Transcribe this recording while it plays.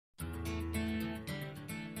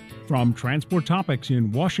From Transport Topics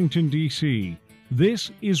in Washington, D.C., this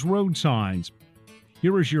is Road Signs.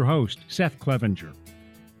 Here is your host, Seth Clevenger.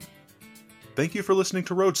 Thank you for listening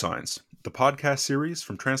to Road Signs, the podcast series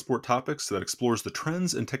from Transport Topics that explores the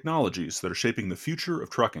trends and technologies that are shaping the future of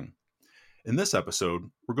trucking. In this episode,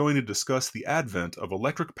 we're going to discuss the advent of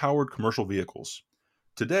electric-powered commercial vehicles.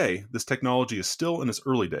 Today, this technology is still in its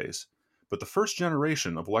early days, but the first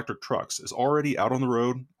generation of electric trucks is already out on the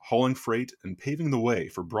road, hauling freight, and paving the way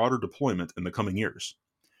for broader deployment in the coming years.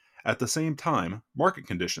 At the same time, market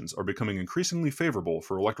conditions are becoming increasingly favorable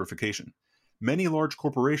for electrification. Many large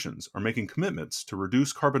corporations are making commitments to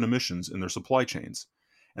reduce carbon emissions in their supply chains,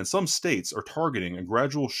 and some states are targeting a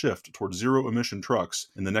gradual shift toward zero-emission trucks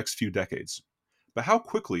in the next few decades. But how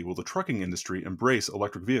quickly will the trucking industry embrace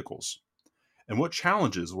electric vehicles? And what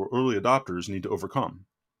challenges will early adopters need to overcome?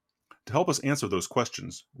 To help us answer those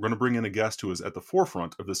questions, we're going to bring in a guest who is at the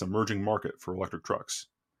forefront of this emerging market for electric trucks.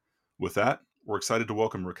 With that, we're excited to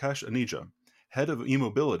welcome Rakesh Aneja, Head of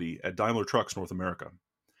E-Mobility at Daimler Trucks North America.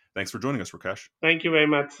 Thanks for joining us, Rakesh. Thank you very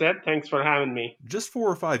much, Seth. Thanks for having me. Just 4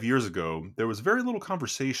 or 5 years ago, there was very little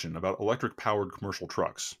conversation about electric-powered commercial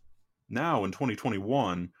trucks. Now, in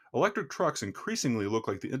 2021, electric trucks increasingly look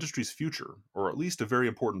like the industry's future, or at least a very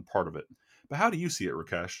important part of it. But how do you see it,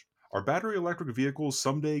 Rakesh? Are battery electric vehicles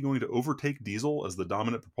someday going to overtake diesel as the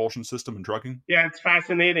dominant propulsion system in trucking? Yeah, it's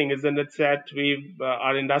fascinating, isn't it, Seth?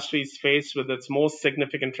 Our industry is faced with its most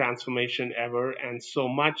significant transformation ever, and so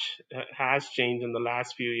much has changed in the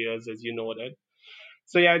last few years, as you noted.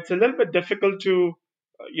 So yeah, it's a little bit difficult to,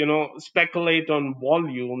 speculate on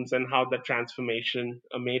volumes and how the transformation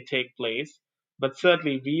may take place. But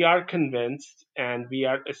certainly, we are convinced, and we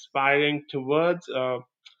are aspiring towards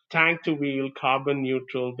tank to wheel carbon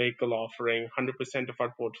neutral vehicle offering 100% of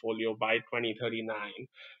our portfolio by 2039.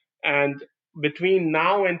 And between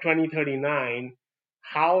now and 2039,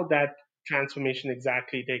 how that transformation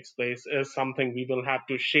exactly takes place is something we will have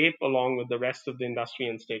to shape along with the rest of the industry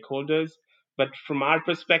and stakeholders. But from our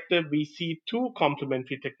perspective, we see two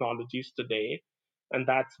complementary technologies today, and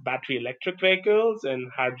that's battery electric vehicles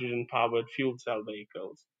and hydrogen powered fuel cell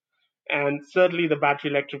vehicles. And certainly, the battery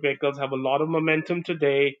electric vehicles have a lot of momentum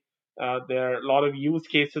today. There are a lot of use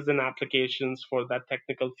cases and applications for that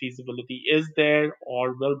technical feasibility is there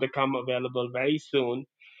or will become available very soon.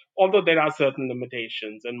 Although there are certain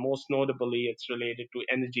limitations, and most notably, it's related to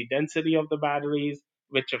energy density of the batteries,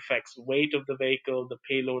 which affects weight of the vehicle, the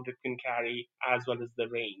payload it can carry, as well as the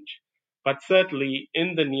range. But certainly,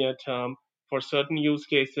 in the near term, for certain use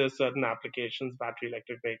cases, certain applications, battery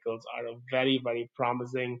electric vehicles are a very, very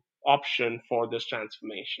promising option for this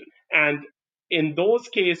transformation. And in those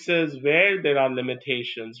cases where there are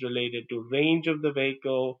limitations related to range of the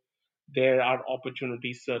vehicle, there are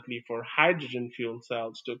opportunities certainly for hydrogen fuel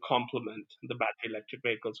cells to complement the battery electric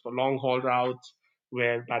vehicles for long haul routes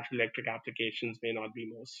where battery electric applications may not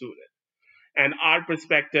be most suited. And our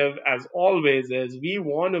perspective, as always, is we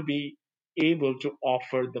want to be able to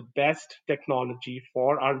offer the best technology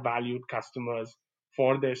for our valued customers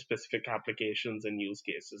for their specific applications and use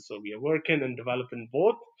cases. So we are working and developing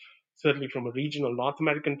both, certainly from a regional North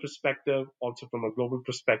American perspective, also from a global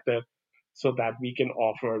perspective, so that we can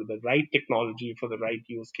offer the right technology for the right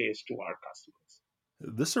use case to our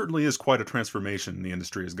customers. This certainly is quite a transformation the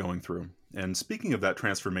industry is going through. And speaking of that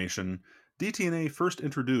transformation, DTNA first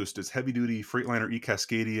introduced its heavy-duty Freightliner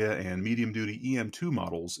eCascadia and medium-duty EM2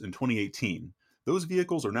 models in 2018. Those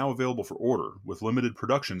vehicles are now available for order, with limited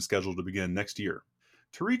production scheduled to begin next year.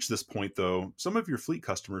 To reach this point, though, some of your fleet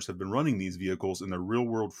customers have been running these vehicles in their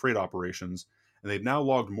real-world freight operations, and they've now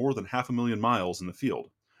logged more than 500,000 miles in the field.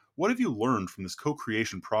 What have you learned from this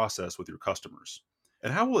co-creation process with your customers?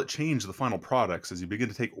 And how will it change the final products as you begin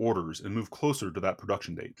to take orders and move closer to that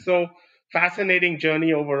production date? So, fascinating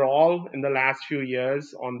journey overall in the last few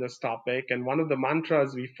years on this topic. And one of the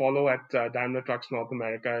mantras we follow at Daimler Trucks North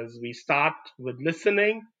America is we start with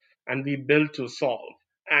listening and we build to solve.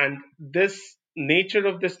 And this nature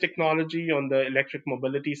of this technology on the electric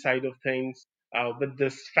mobility side of things, with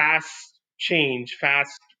this fast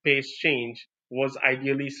paced change, was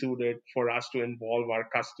ideally suited for us to involve our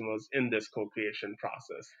customers in this co-creation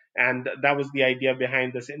process. And that was the idea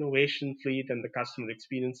behind this innovation fleet and the customer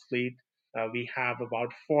experience fleet. We have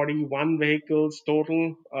about 41 vehicles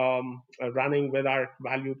total running with our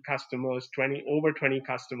valued customers, over 20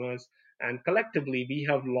 customers, and collectively we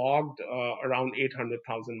have logged around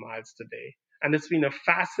 800,000 miles today. And it's been a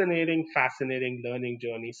fascinating learning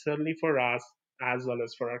journey, certainly for us as well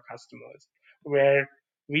as for our customers, where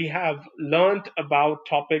We have learned about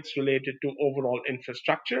topics related to overall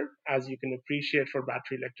infrastructure. As you can appreciate, for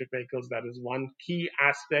battery electric vehicles, that is one key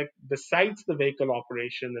aspect besides the vehicle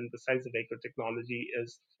operation and besides the vehicle technology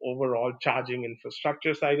is overall charging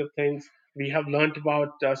infrastructure side of things. We have learned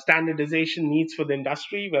about standardization needs for the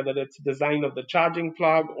industry, whether it's design of the charging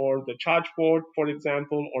plug or the charge port, for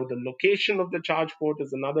example, or the location of the charge port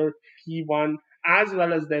is another key one, as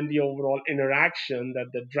well as then the overall interaction that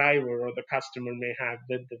the driver or the customer may have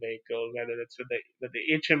with the vehicle, whether it's with the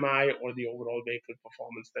HMI or the overall vehicle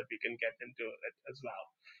performance that we can get into it as well.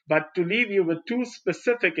 But to leave you with two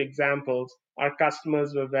specific examples, our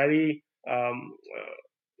customers were very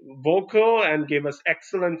vocal and gave us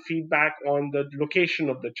excellent feedback on the location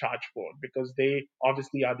of the charge port, because they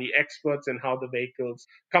obviously are the experts in how the vehicles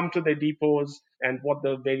come to their depots and what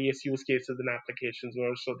the various use cases and applications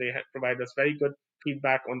were. So they had provided us very good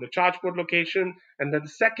feedback on the charge port location. And then the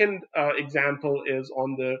second example is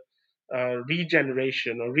on the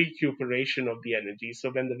regeneration or recuperation of the energy. So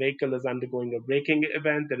when the vehicle is undergoing a braking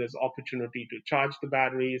event, there is opportunity to charge the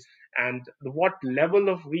batteries, and what level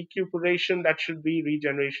of recuperation that should be,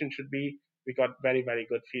 regeneration should be. We got very, very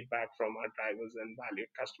good feedback from our drivers and valued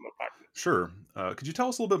customer partners. Sure. Could you tell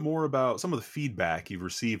us a little bit more about some of the feedback you've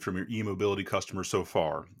received from your e-mobility customers so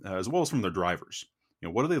far, as well as from their drivers?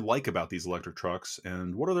 What do they like about these electric trucks,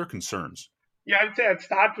 and what are their concerns? Yeah, I'd say I'd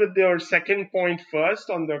start with your second point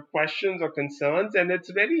first on the questions or concerns. And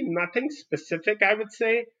it's really nothing specific, I would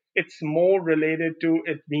say. It's more related to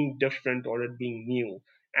it being different or it being new.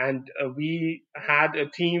 And we had a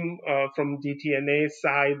team from DTNA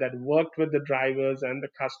side that worked with the drivers and the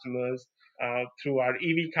customers through our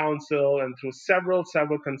EV Council and through several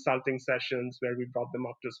consulting sessions where we brought them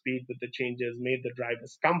up to speed with the changes, made the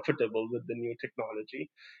drivers comfortable with the new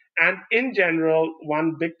technology. And in general,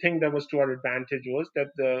 one big thing that was to our advantage was that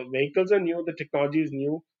the vehicles are new, the technology is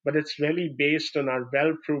new, but it's really based on our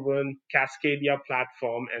well proven Cascadia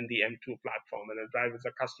platform and the M2 platform. And our drivers,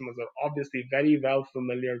 our customers are obviously very well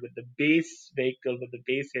familiar with the base vehicle, with the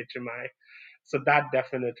base HMI. So that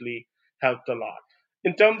definitely helped a lot.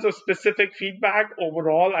 In terms of specific feedback,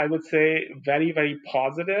 overall, I would say very, very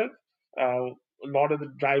positive. A lot of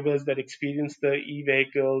the drivers that experienced the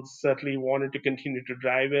e-vehicles certainly wanted to continue to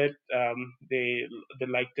drive it. They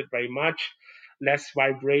liked it very much. Less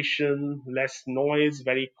vibration, less noise,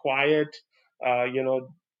 very quiet.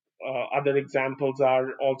 Other examples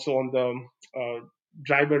are also on the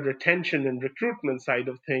driver retention and recruitment side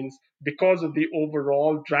of things. Because of the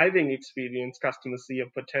overall driving experience, customers see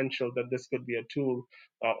a potential that this could be a tool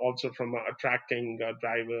also from attracting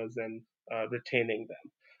drivers and retaining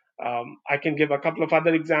them. I can give a couple of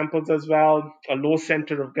other examples as well. A low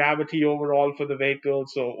center of gravity overall for the vehicle,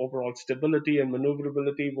 so overall stability and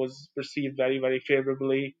maneuverability was perceived very, very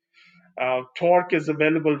favorably. Torque is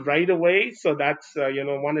available right away, so that's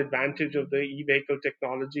one advantage of the e-vehicle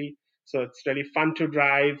technology. So it's really fun to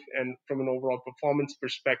drive, and from an overall performance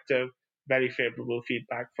perspective, very favorable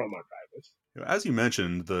feedback from our drivers. As you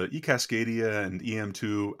mentioned, the eCascadia and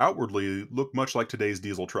EM2 outwardly look much like today's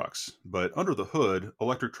diesel trucks, but under the hood,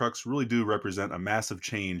 electric trucks really do represent a massive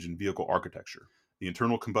change in vehicle architecture. The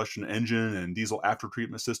internal combustion engine and diesel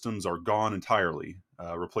aftertreatment systems are gone entirely,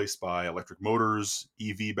 replaced by electric motors,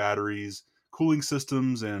 EV batteries, cooling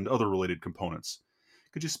systems, and other related components.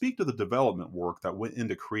 Could you speak to the development work that went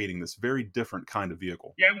into creating this very different kind of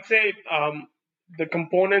vehicle? Yeah, I would say the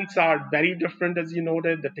components are very different, as you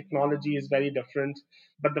noted. The technology is very different,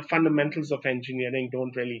 but the fundamentals of engineering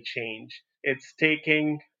don't really change. It's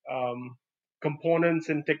taking components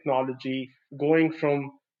and technology, going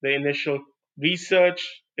from the initial research,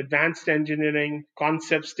 advanced engineering,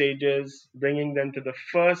 concept stages, bringing them to the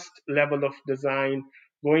first level of design,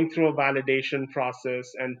 going through a validation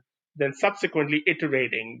process, and then subsequently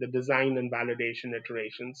iterating the design and validation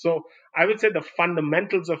iteration. So I would say the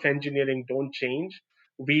fundamentals of engineering don't change.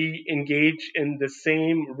 We engage in the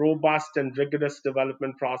same robust and rigorous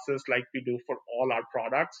development process like we do for all our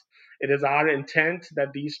products. It is our intent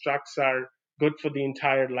that these trucks are good for the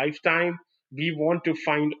entire lifetime. We want to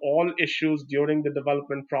find all issues during the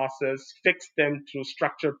development process, fix them through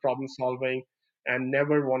structured problem solving, and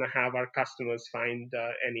never want to have our customers find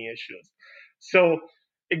any issues. So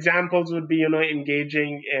examples would be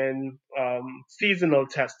engaging in seasonal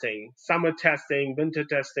testing, summer testing, winter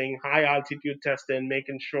testing, high altitude testing,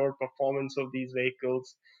 making sure performance of these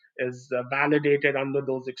vehicles is validated under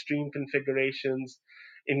those extreme configurations,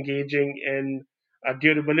 engaging in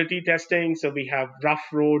durability testing. So we have rough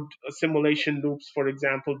road simulation loops, for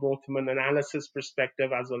example, both from an analysis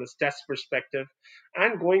perspective as well as test perspective,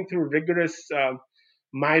 and going through rigorous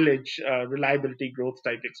mileage reliability growth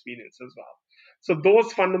type experience as well. So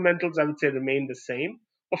those fundamentals, I would say, remain the same.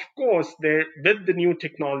 Of course, there with the new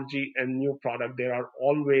technology and new product, there are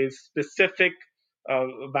always specific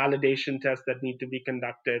validation tests that need to be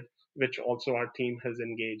conducted, which also our team has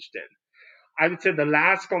engaged in. I would say the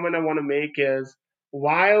last comment I want to make is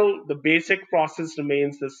while the basic process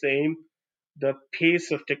remains the same, the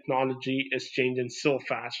pace of technology is changing so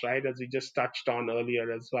fast, right? As we just touched on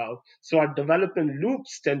earlier as well. So our development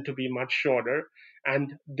loops tend to be much shorter.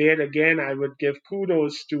 And there again, I would give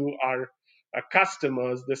kudos to our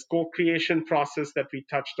customers, this co creation process that we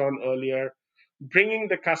touched on earlier, bringing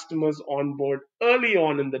the customers on board early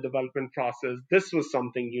on in the development process. This was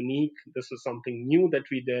something unique. This was something new that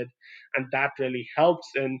we did. And that really helps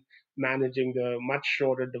in managing the much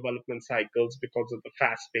shorter development cycles because of the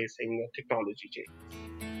fast pacing of technology change.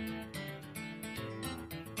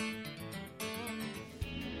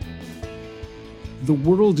 The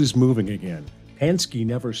world is moving again. Penske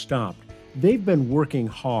never stopped. They've been working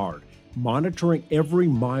hard, monitoring every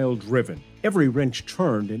mile driven, every wrench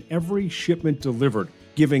turned, and every shipment delivered,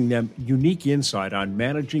 giving them unique insight on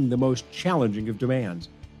managing the most challenging of demands.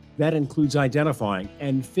 That includes identifying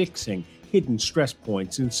and fixing hidden stress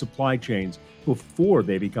points in supply chains before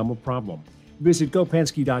they become a problem. Visit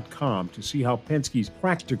gopenske.com to see how Penske's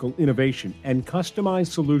practical innovation and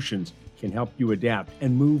customized solutions can help you adapt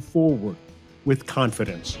and move forward with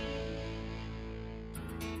confidence.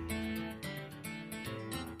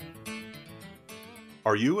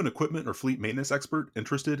 Are you an equipment or fleet maintenance expert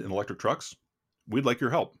interested in electric trucks? We'd like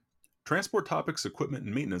your help. Transport Topics Equipment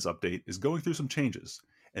and Maintenance Update is going through some changes,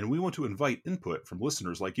 and we want to invite input from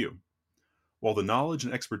listeners like you. While the knowledge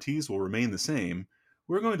and expertise will remain the same,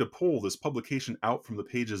 we're going to pull this publication out from the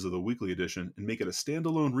pages of the weekly edition and make it a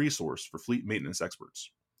standalone resource for fleet maintenance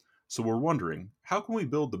experts. So we're wondering, how can we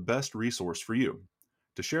build the best resource for you?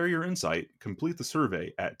 To share your insight, complete the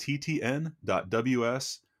survey at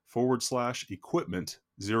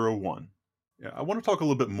ttn.ws/equipment01. I want to talk a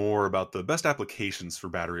little bit more about the best applications for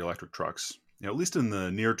battery electric trucks. At least in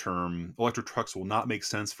the near term, electric trucks will not make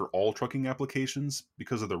sense for all trucking applications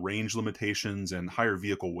because of the range limitations and higher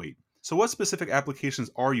vehicle weight. So what specific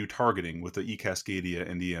applications are you targeting with the eCascadia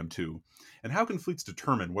and EM2? And how can fleets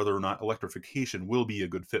determine whether or not electrification will be a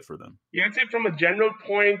good fit for them? Yeah, I'd say from a general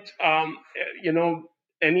point,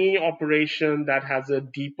 any operation that has a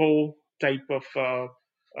depot type of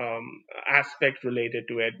aspect related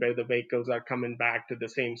to it, where the vehicles are coming back to the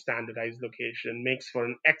same standardized location, makes for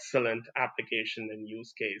an excellent application and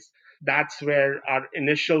use case. That's where our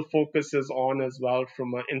initial focus is on as well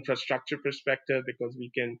from an infrastructure perspective, because we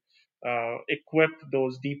can equip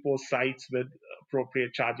those depot sites with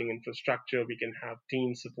appropriate charging infrastructure. We can have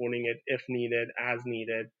teams supporting it if needed, as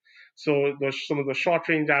needed. So some of the short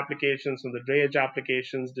range applications, some of the drayage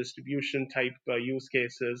applications, distribution type use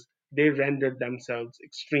cases, they rendered themselves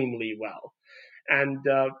extremely well. And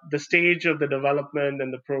the stage of the development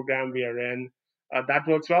and the program we are in, that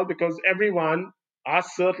works well because everyone,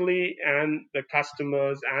 us certainly, and the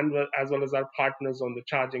customers, and as well as our partners on the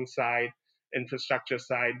charging side, infrastructure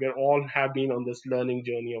side, we all have been on this learning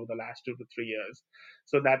journey over the last 2 to 3 years.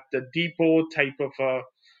 So that the depot type of a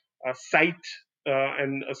site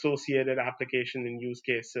and associated application and use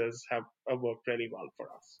cases have worked really well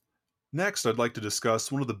for us. Next, I'd like to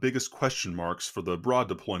discuss one of the biggest question marks for the broad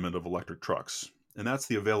deployment of electric trucks, and that's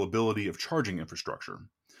the availability of charging infrastructure.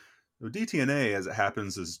 DTNA, as it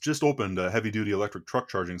happens, has just opened a heavy-duty electric truck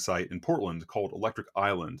charging site in Portland called Electric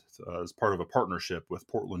Island as part of a partnership with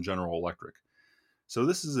Portland General Electric. So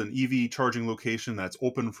this is an EV charging location that's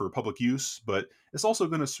open for public use, but it's also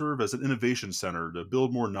going to serve as an innovation center to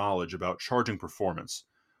build more knowledge about charging performance.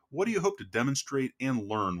 What do you hope to demonstrate and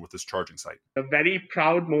learn with this charging site? A very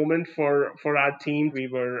proud moment for our team. We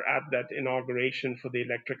were at that inauguration for the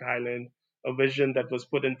Electric Island, a vision that was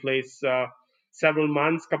put in place several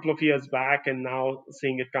months, couple of years back, and now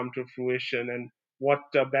seeing it come to fruition. And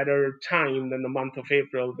what a better time than the month of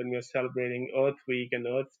April when we're celebrating Earth Week and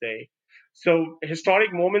Earth Day. So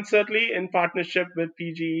historic moment, certainly in partnership with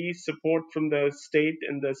PGE, support from the state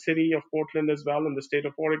and the city of Portland as well, and the state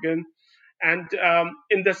of Oregon. And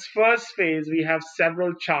in this first phase, we have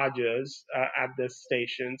several chargers at this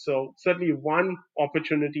station. So certainly one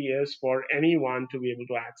opportunity is for anyone to be able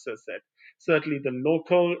to access it. Certainly the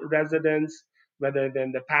local residents, whether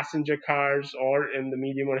in the passenger cars or in the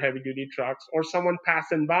medium or heavy duty trucks, or someone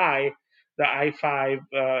passing by the I-5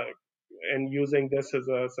 and using this as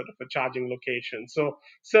a sort of a charging location. So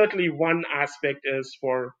certainly one aspect is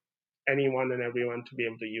for anyone and everyone to be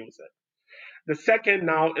able to use it. The second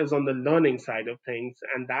now is on the learning side of things,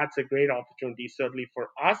 and that's a great opportunity, certainly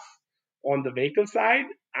for us on the vehicle side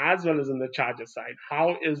as well as on the charger side.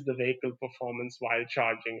 How is the vehicle performance while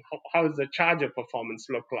charging? How does the charger performance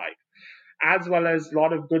look like? As well as a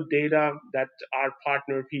lot of good data that our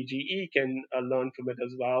partner PGE can learn from it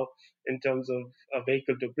as well in terms of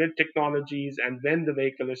vehicle to grid technologies, and when the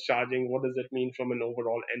vehicle is charging, what does it mean from an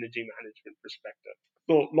overall energy management perspective.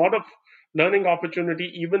 So a lot of learning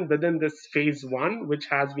opportunity even within this phase one, which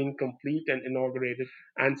has been complete and inaugurated.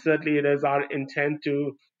 And certainly it is our intent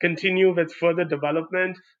to continue with further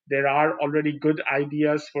development. There are already good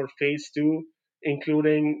ideas for phase two,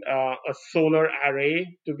 including a solar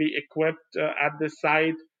array to be equipped at the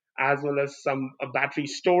site, as well as some battery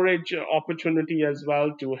storage opportunity as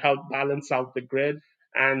well to help balance out the grid.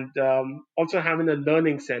 And also having a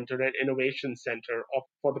learning center and innovation center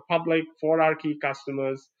for the public, for our key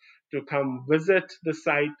customers to come visit the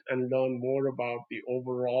site and learn more about the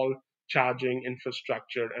overall charging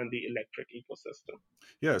infrastructure and the electric ecosystem.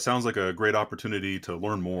 Yeah, it sounds like a great opportunity to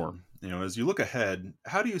learn more. As you look ahead,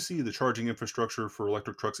 how do you see the charging infrastructure for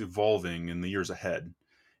electric trucks evolving in the years ahead?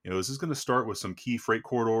 Is this going to start with some key freight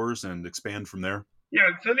corridors and expand from there? Yeah,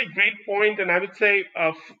 it's a really great point, and I would say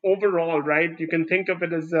overall, right? You can think of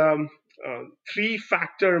it as a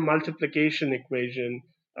three-factor multiplication equation.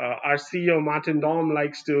 Our CEO Martin Daum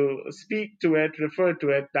likes to speak to it, refer to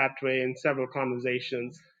it that way in several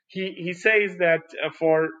conversations. He says that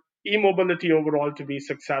for e-mobility overall to be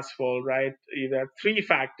successful, right? There are three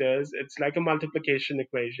factors. It's like a multiplication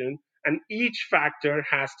equation, and each factor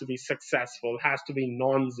has to be successful, has to be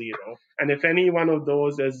non-zero. And if any one of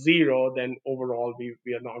those is zero, then overall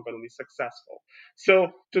we are not going to be successful. So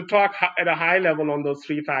to talk at a high level on those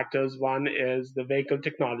three factors, one is the vehicle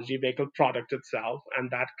technology, vehicle product itself,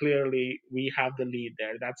 and that clearly we have the lead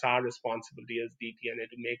there. That's our responsibility as DTNA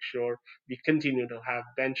to make sure we continue to have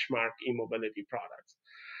benchmark e-mobility products.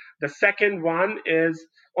 The second one is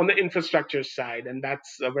on the infrastructure side, and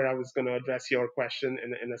that's where I was going to address your question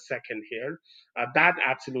in a second here. That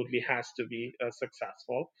absolutely has to be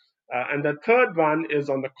successful. And the third one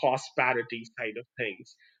is on the cost parity side of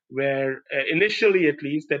things, where initially, at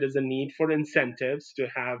least, there is a need for incentives to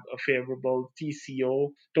have a favorable TCO,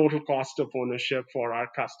 total cost of ownership for our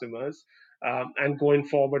customers. And going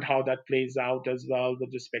forward, how that plays out as well with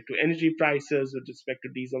respect to energy prices, with respect to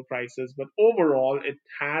diesel prices. But overall, it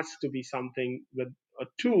has to be something with a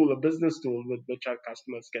tool, a business tool with which our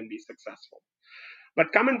customers can be successful.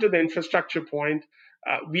 But coming to the infrastructure point,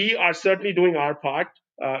 we are certainly doing our part.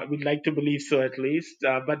 We'd like to believe so at least,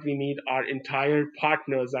 but we need our entire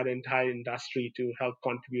partners, our entire industry to help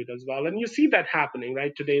contribute as well. And you see that happening,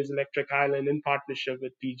 right? Today's Electric Island in partnership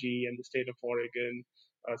with PG and the state of Oregon,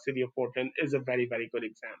 city of Portland is a very, very good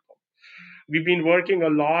example. We've been working a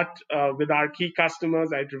lot with our key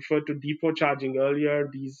customers. I referred to depot charging earlier.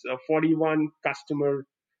 These 41 customer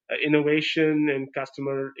innovation and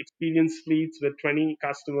customer experience fleets with 20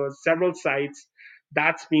 customers, several sites.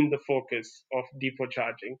 That's been the focus of depot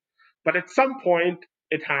charging. But at some point,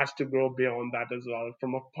 it has to grow beyond that as well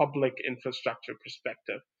from a public infrastructure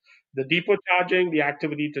perspective. The depot charging, the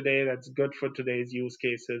activity today, that's good for today's use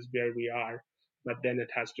cases where we are, but then it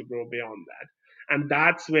has to grow beyond that. And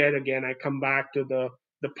that's where, again, I come back to the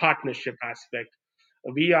partnership aspect.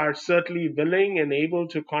 We are certainly willing and able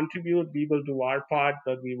to contribute. We will do our part,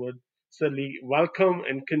 but we would certainly welcome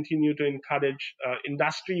and continue to encourage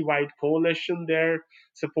industry wide coalition there,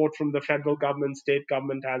 support from the federal government, state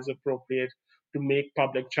government as appropriate to make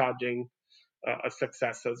public charging a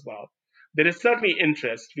success as well. There is certainly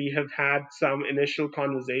interest. We have had some initial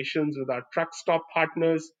conversations with our truck stop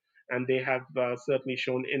partners, and they have certainly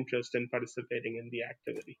shown interest in participating in the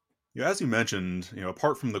activity. Yeah, as you mentioned,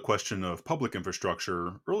 apart from the question of public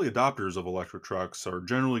infrastructure, early adopters of electric trucks are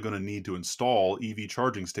generally going to need to install EV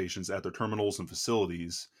charging stations at their terminals and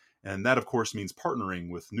facilities. And that, of course, means partnering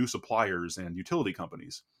with new suppliers and utility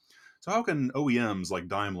companies. So, how can OEMs like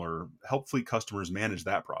Daimler help fleet customers manage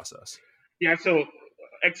that process? Yeah, so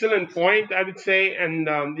excellent point, I would say. And,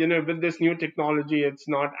 with this new technology, it's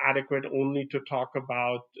not adequate only to talk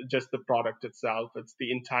about just the product itself, it's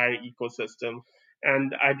the entire ecosystem.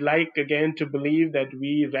 And I'd like, again, to believe that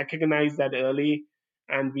we recognize that early.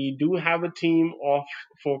 And we do have a team of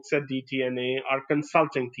folks at DTNA, our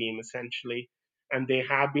consulting team, essentially. And they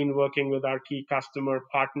have been working with our key customer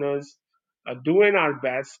partners, doing our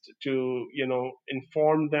best to,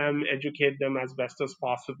 inform them, educate them as best as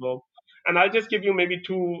possible. And I'll just give you maybe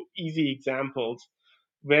two easy examples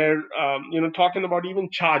where, talking about even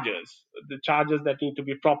chargers, the chargers that need to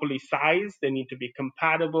be properly sized, they need to be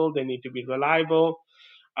compatible, they need to be reliable.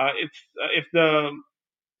 If the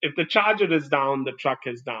if the charger is down, the truck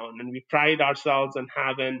is down, and we pride ourselves on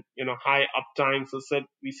having high uptime. So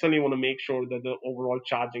we certainly want to make sure that the overall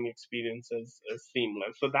charging experience is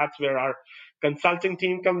seamless. So that's where our consulting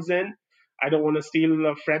team comes in. I don't want to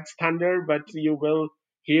steal Fred's thunder, but you will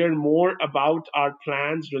hear more about our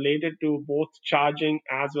plans related to both charging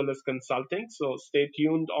as well as consulting. So stay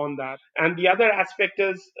tuned on that. And the other aspect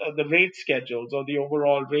is the rate schedules or the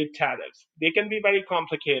overall rate tariffs. They can be very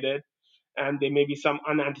complicated, and there may be some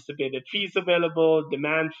unanticipated fees available,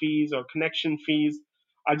 demand fees or connection fees.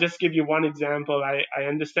 I'll just give you one example. I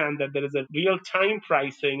understand that there is a real time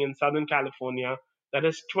pricing in Southern California that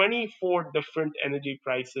has 24 different energy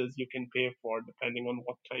prices you can pay for depending on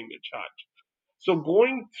what time you charge. So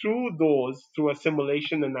going through those through a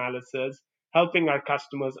simulation analysis, helping our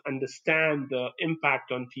customers understand the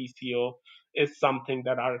impact on TCO is something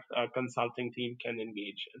that our consulting team can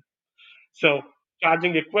engage in. So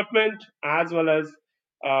charging equipment as well as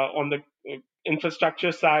on the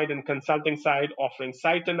infrastructure side and consulting side, offering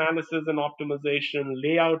site analysis and optimization,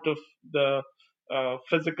 layout of the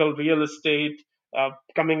physical real estate,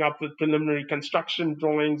 coming up with preliminary construction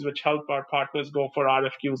drawings, which help our partners go for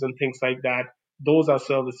RFQs and things like that. Those are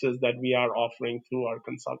services that we are offering through our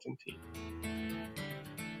consulting team.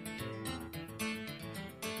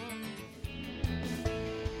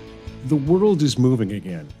 The world is moving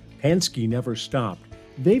again. Penske never stopped.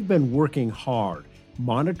 They've been working hard,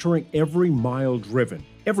 monitoring every mile driven,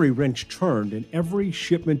 every wrench turned, and every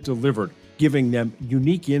shipment delivered, giving them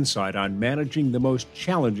unique insight on managing the most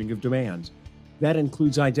challenging of demands. That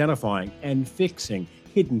includes identifying and fixing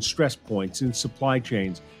hidden stress points in supply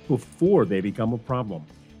chains before they become a problem.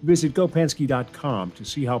 Visit gopenske.com to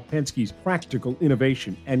see how Penske's practical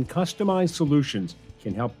innovation and customized solutions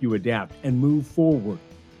can help you adapt and move forward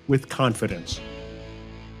with confidence.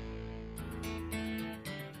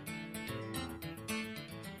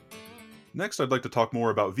 Next, I'd like to talk more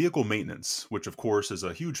about vehicle maintenance, which of course is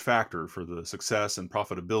a huge factor for the success and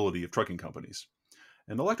profitability of trucking companies.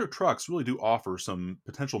 And electric trucks really do offer some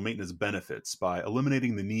potential maintenance benefits by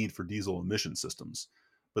eliminating the need for diesel emission systems.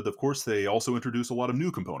 But of course, they also introduce a lot of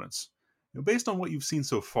new components. Based on what you've seen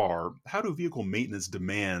so far, how do vehicle maintenance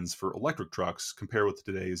demands for electric trucks compare with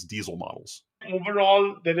today's diesel models?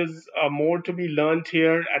 Overall, there is more to be learned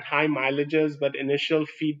here at high mileages, but initial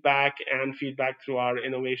feedback and feedback through our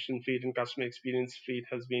innovation feed and customer experience feed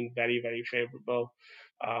has been very, very favorable.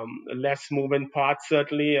 Less moving parts,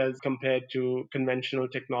 certainly, as compared to conventional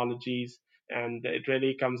technologies. And it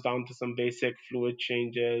really comes down to some basic fluid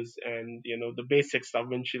changes and the basic stuff,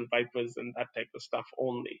 windshield wipers and that type of stuff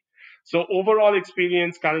only. So overall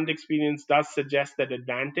experience, current experience does suggest that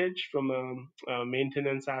advantage from a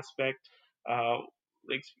maintenance aspect. uh,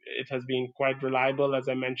 it has been quite reliable. As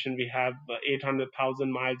I mentioned, we have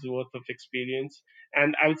 800,000 miles worth of experience.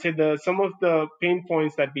 And I would say some of the pain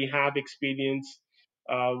points that we have experienced,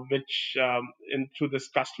 which through this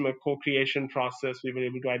customer co-creation process, we were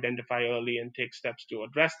able to identify early and take steps to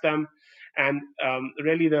address them. And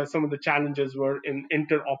really, some of the challenges were in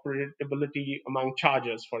interoperability among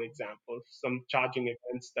chargers, for example, some charging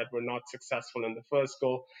events that were not successful in the first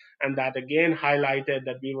go. And that again highlighted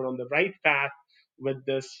that we were on the right path with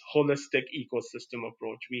this holistic ecosystem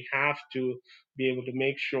approach. We have to be able to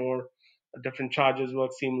make sure different chargers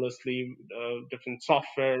work seamlessly, different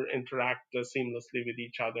software interact seamlessly with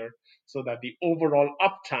each other, so that the overall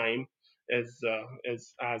uptime is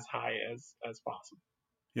as high as possible.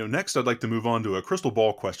 Next, I'd like to move on to a crystal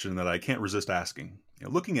ball question that I can't resist asking.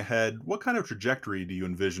 Looking ahead, what kind of trajectory do you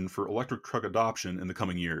envision for electric truck adoption in the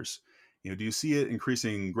coming years? Do you see it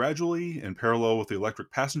increasing gradually in parallel with the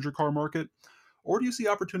electric passenger car market, or do you see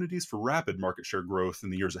opportunities for rapid market share growth in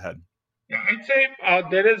the years ahead? Yeah, I'd say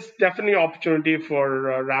there is definitely opportunity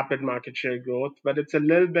for rapid market share growth, but it's a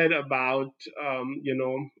little bit about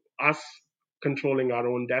us controlling our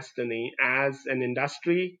own destiny as an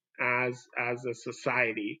industry, as a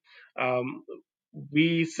society. Um,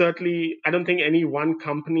 we certainly, I don't think any one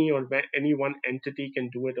company or any one entity can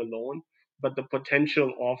do it alone, but the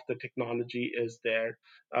potential of the technology is there.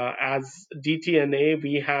 As DTNA,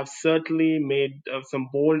 we have certainly made some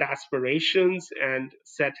bold aspirations and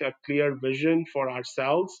set a clear vision for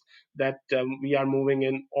ourselves that we are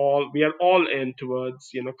all in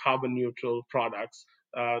towards carbon neutral products.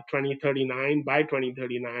 2039 by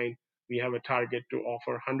 2039, we have a target to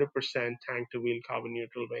offer 100% tank to wheel carbon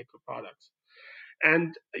neutral vehicle products.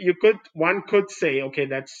 And one could say, okay,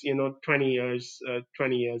 that's 20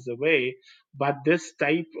 years away, but this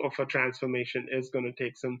type of a transformation is going to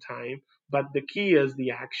take some time. But the key is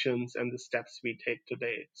the actions and the steps we take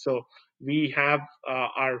today. So we have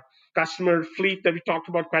our customer fleet that we talked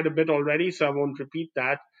about quite a bit already, so I won't repeat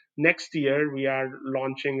that. next year, we are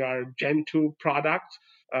launching our Gen 2 product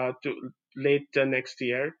to late next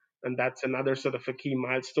year. And that's another sort of a key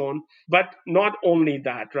milestone. But not only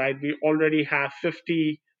that, right? We already have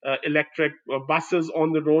 50 electric buses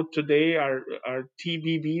on the road today, our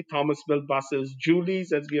TBB, Thomas Built Buses,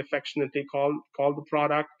 Julies, as we affectionately call the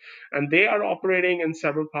product. And they are operating in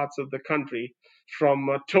several parts of the country. From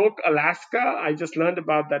Tok, Alaska, I just learned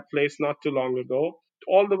about that place not too long ago,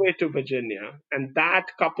 all the way to Virginia. And that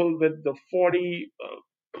coupled with the 40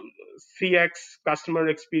 CX customer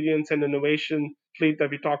experience and innovation fleet that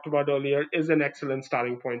we talked about earlier is an excellent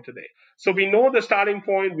starting point today. So we know the starting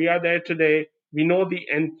point, we are there today, we know the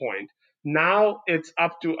end point. Now it's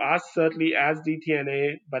up to us, certainly as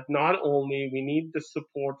DTNA, but not only, we need the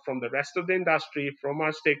support from the rest of the industry, from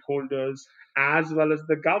our stakeholders, as well as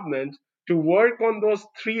the government to work on those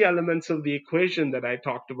three elements of the equation that I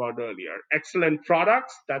talked about earlier. Excellent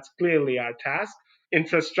products, that's clearly our task.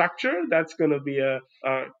 Infrastructure, that's going to be a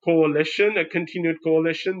coalition, a continued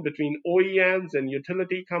coalition between OEMs and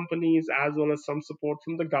utility companies, as well as some support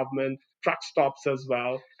from the government, truck stops as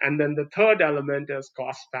well. And then the third element is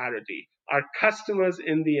cost parity. Our customers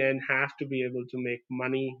in the end have to be able to make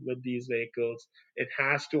money with these vehicles. It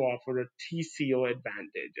has to offer a TCO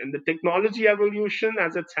advantage. And the technology evolution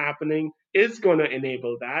as it's happening is going to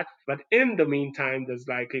enable that. But in the meantime, there's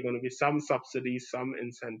likely going to be some subsidies, some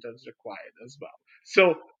incentives required as well.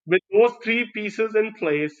 So, with those three pieces in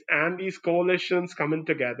place and these coalitions coming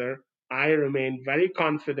together, I remain very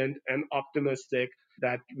confident and optimistic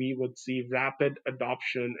that we would see rapid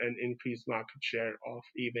adoption and increased market share of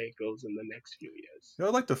e-vehicles in the next few years.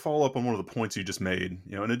 I'd like to follow up on one of the points you just made.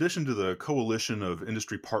 In addition to the coalition of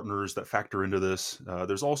industry partners that factor into this,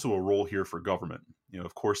 there's also a role here for government.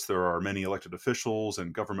 Of course, there are many elected officials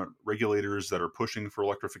and government regulators that are pushing for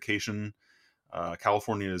electrification.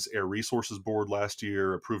 California's Air Resources Board last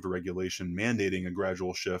year approved a regulation mandating a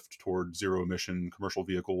gradual shift toward zero emission commercial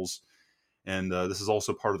vehicles. And this is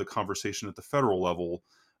also part of the conversation at the federal level,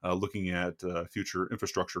 looking at future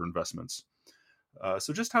infrastructure investments.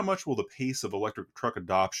 So, just how much will the pace of electric truck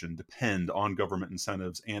adoption depend on government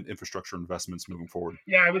incentives and infrastructure investments moving forward?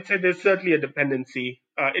 Yeah, I would say there's certainly a dependency,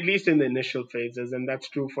 at least in the initial phases, and that's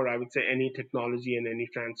true for, I would say, any technology and any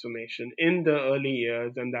transformation. In the early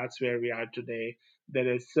years, and that's where we are today,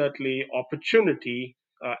 there is certainly opportunity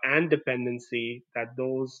and dependency that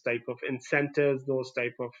those type of incentives, those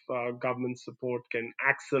type of government support can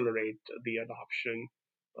accelerate the adoption,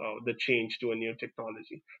 the change to a new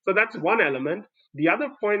technology. So that's one element. The other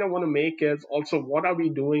point I want to make is also what are we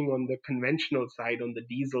doing on the conventional side, on the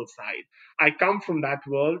diesel side? I come from that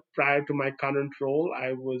world. Prior to my current role,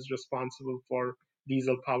 I was responsible for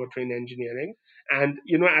diesel powertrain engineering. And,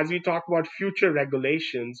 as we talk about future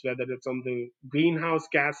regulations, whether it's on the greenhouse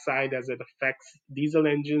gas side as it affects diesel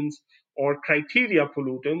engines or criteria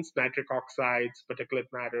pollutants, nitric oxides, particulate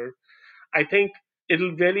matter, I think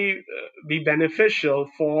it'll really be beneficial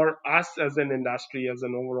for us as an industry, as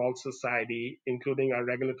an overall society, including our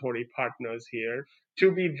regulatory partners here,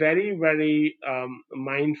 to be very, very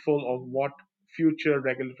mindful of what future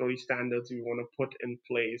regulatory standards we want to put in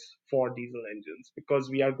place for diesel engines, because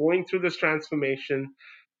we are going through this transformation.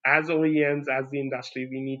 As OEMs, as the industry,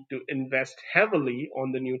 we need to invest heavily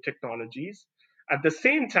on the new technologies. At the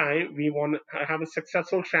same time, we want to have a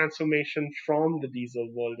successful transformation from the diesel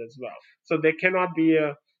world as well. So there cannot be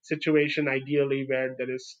a situation, ideally, where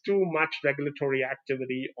there is too much regulatory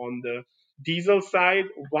activity on the diesel side,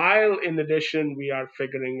 while in addition, we are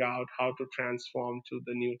figuring out how to transform to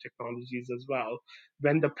the new technologies as well.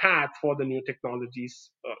 When the path for the new technologies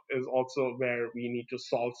is also where we need to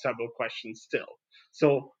solve several questions still.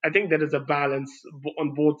 So I think there is a balance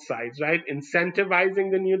on both sides, right?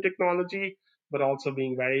 Incentivizing the new technology, but also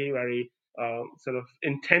being very, very sort of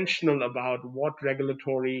intentional about what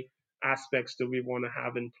regulatory aspects do we want to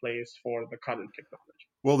have in place for the current technology.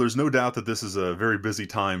 Well, there's no doubt that this is a very busy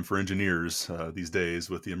time for engineers these days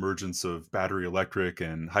with the emergence of battery electric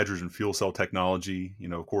and hydrogen fuel cell technology,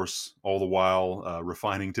 of course, all the while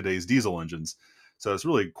refining today's diesel engines. So it's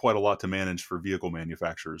really quite a lot to manage for vehicle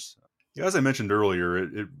manufacturers. Yeah, as I mentioned earlier,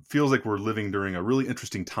 it feels like we're living during a really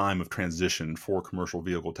interesting time of transition for commercial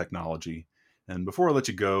vehicle technology. And before I let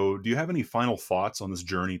you go, do you have any final thoughts on this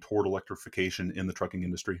journey toward electrification in the trucking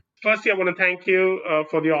industry? Firstly, I want to thank you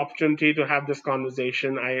for the opportunity to have this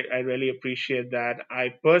conversation. I really appreciate that.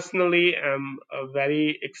 I personally am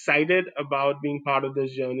very excited about being part of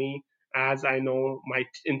this journey, as I know my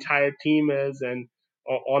entire team is, and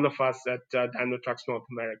all of us at Daimler Trucks North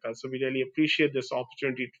America. So we really appreciate this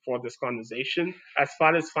opportunity for this conversation. As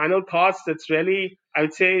far as final thoughts, it's really, I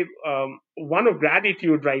would say, one of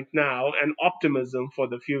gratitude right now and optimism for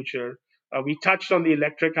the future. We touched on the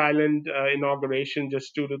Electric Island inauguration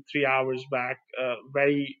just 2 to 3 hours back.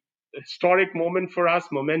 Very historic moment for us,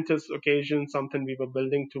 momentous occasion, something we were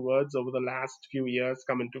building towards over the last few years,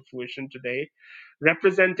 coming to fruition today,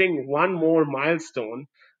 representing one more milestone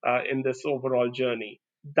in this overall journey.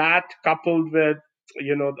 That coupled with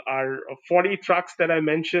our 40 trucks that I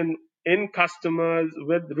mentioned in customers,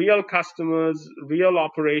 with real customers, real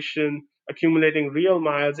operation, accumulating real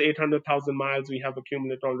miles, 800,000 miles we have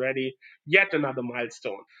accumulated already, yet another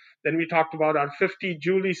milestone. Then we talked about our 50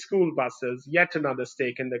 Julie school buses, yet another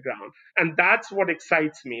stake in the ground. And that's what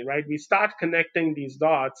excites me, right? We start connecting these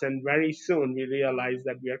dots, and very soon we realize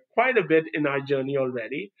that we are quite a bit in our journey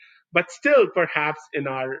already, but still perhaps in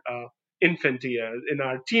our infant years, in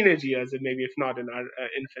our teenage years, and maybe if not in our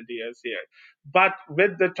infant years here. But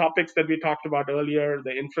with the topics that we talked about earlier,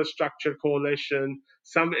 the infrastructure coalition,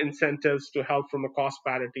 some incentives to help from a cost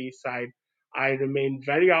parity side, I remain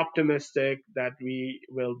very optimistic that we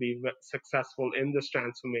will be successful in this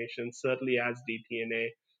transformation, certainly as DTNA,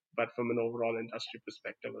 but from an overall industry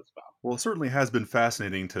perspective as well. Well, it certainly has been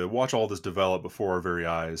fascinating to watch all this develop before our very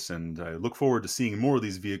eyes, and I look forward to seeing more of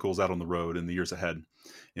these vehicles out on the road in the years ahead.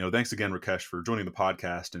 Thanks again, Rakesh, for joining the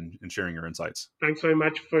podcast and sharing your insights. Thanks very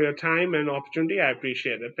much for your time and opportunity. I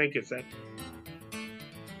appreciate it. Thank you, Seth.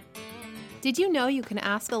 Did you know you can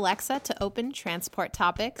ask Alexa to open Transport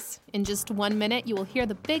Topics? In just 1 minute, you will hear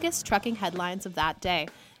the biggest trucking headlines of that day.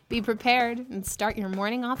 Be prepared and start your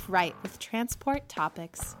morning off right with Transport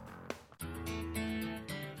Topics.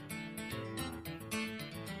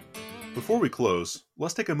 Before we close,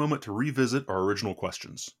 let's take a moment to revisit our original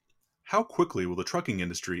questions. How quickly will the trucking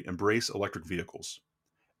industry embrace electric vehicles?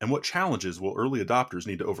 And what challenges will early adopters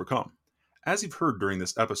need to overcome? As you've heard during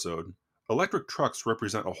this episode, electric trucks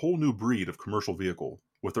represent a whole new breed of commercial vehicle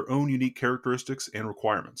with their own unique characteristics and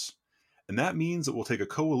requirements. And that means it will take a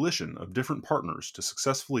coalition of different partners to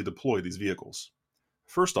successfully deploy these vehicles.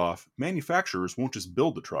 First off, manufacturers won't just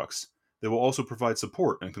build the trucks, they will also provide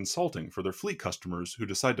support and consulting for their fleet customers who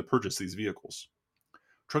decide to purchase these vehicles.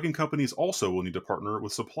 Trucking companies also will need to partner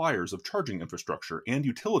with suppliers of charging infrastructure and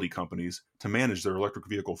utility companies to manage their electric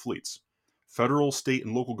vehicle fleets. Federal, state,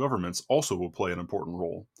 and local governments also will play an important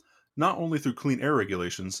role, not only through clean air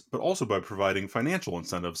regulations, but also by providing financial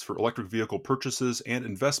incentives for electric vehicle purchases and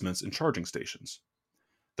investments in charging stations.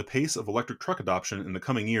 The pace of electric truck adoption in the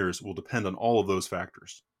coming years will depend on all of those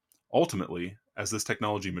factors. Ultimately, as this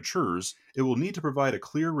technology matures, it will need to provide a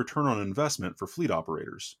clear return on investment for fleet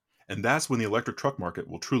operators, and that's when the electric truck market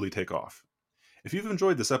will truly take off. If you've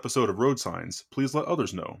enjoyed this episode of Road Signs, please let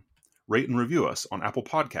others know. Rate and review us on Apple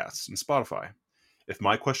Podcasts and Spotify. If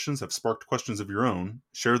my questions have sparked questions of your own,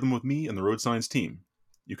 share them with me and the Road Signs team.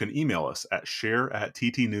 You can email us at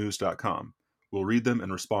share@ttnews.com. We'll read them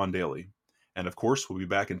and respond daily. And of course, we'll be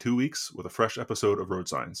back in 2 weeks with a fresh episode of Road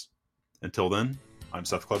Signs. Until then, I'm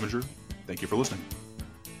Seth Clevenger. Thank you for listening.